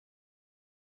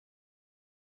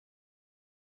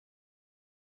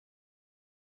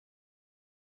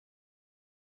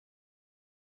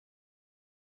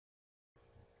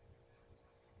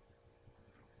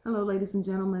Hello, ladies and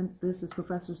gentlemen. This is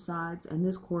Professor Sides, and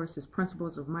this course is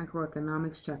Principles of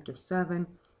Microeconomics, Chapter 7,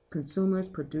 Consumers,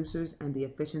 Producers, and the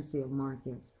Efficiency of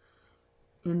Markets.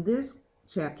 In this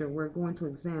chapter, we're going to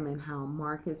examine how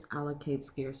markets allocate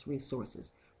scarce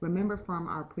resources. Remember from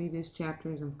our previous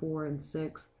chapters in 4 and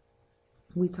 6,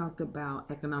 we talked about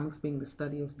economics being the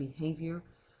study of behavior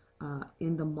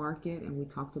in the market, and we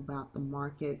talked about the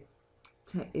market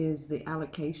is the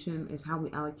allocation, is how we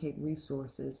allocate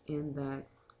resources, in that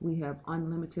we have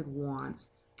unlimited wants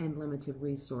and limited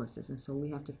resources, and so we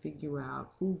have to figure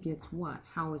out who gets what,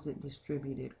 how is it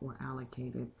distributed or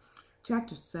allocated. In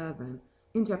chapter 7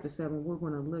 we're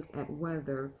going to look at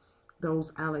whether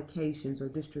those allocations or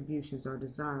distributions are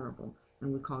desirable,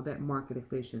 and we call that market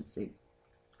efficiency.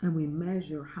 And we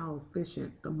measure how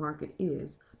efficient the market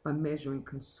is by measuring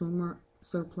consumer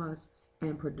surplus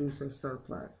and producer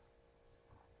surplus.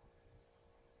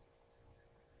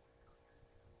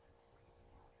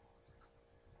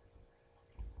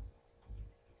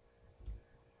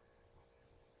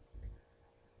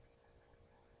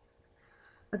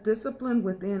 A discipline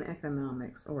within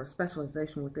economics, or a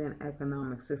specialization within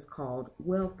economics, is called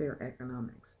welfare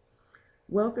economics.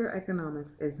 Welfare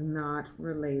economics is not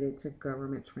related to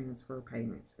government transfer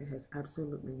payments. It has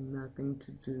absolutely nothing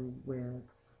to do with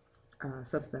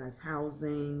subsidized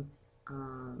housing,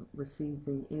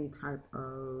 receiving any type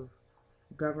of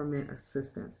government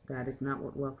assistance. That is not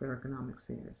what welfare economics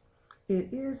is. It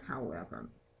is, however,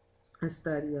 a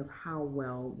study of how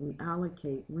well we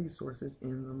allocate resources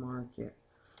in the market.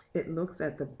 It looks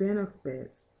at the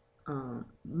benefits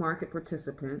market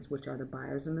participants, which are the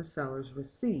buyers and the sellers,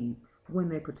 receive when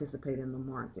they participate in the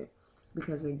market.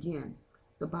 Because again,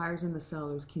 the buyers and the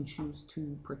sellers can choose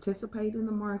to participate in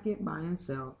the market, buy and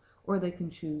sell, or they can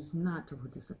choose not to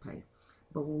participate.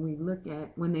 But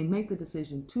when they make the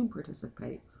decision to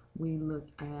participate, we look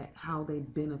at how they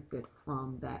benefit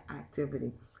from that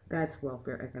activity. That's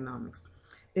welfare economics.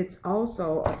 It's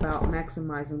also about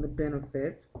maximizing the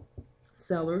benefits,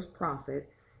 seller's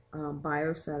profit,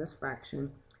 buyer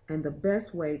satisfaction, and the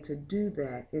best way to do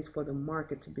that is for the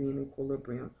market to be in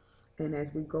equilibrium. And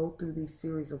as we go through these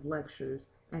series of lectures,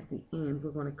 at the end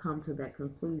we're going to come to that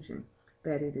conclusion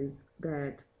that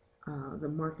the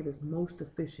market is most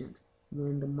efficient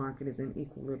when the market is in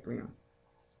equilibrium.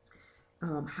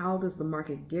 How does the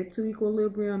market get to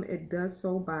equilibrium? It does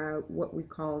so by what we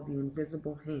call the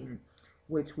invisible hand,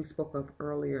 which we spoke of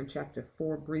earlier in chapter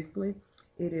 4 briefly.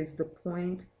 It is the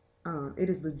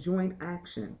joint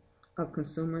action of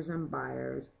consumers and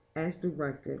buyers as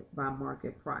directed by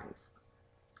market price.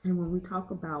 And when we talk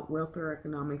about welfare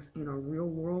economics in a real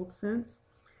world sense,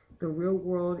 the real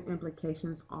world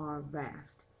implications are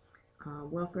vast.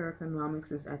 Welfare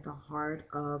economics is at the heart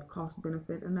of cost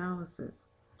benefit analysis,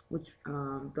 which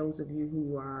those of you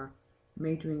who are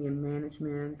majoring in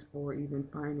management or even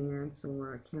finance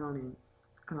or accounting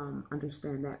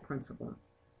understand that principle.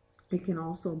 It can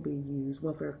also be used,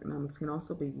 welfare economics can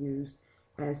also be used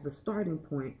as the starting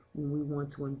point when we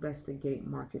want to investigate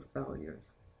market failures.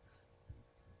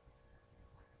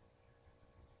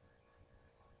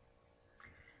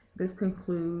 This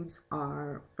concludes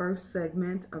our first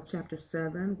segment of chapter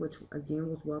 7, which again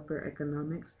was welfare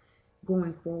economics.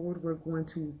 Going forward, we're going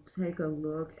to take a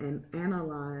look and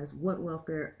analyze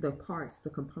the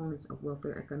components of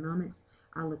welfare economics.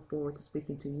 I look forward to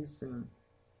speaking to you soon.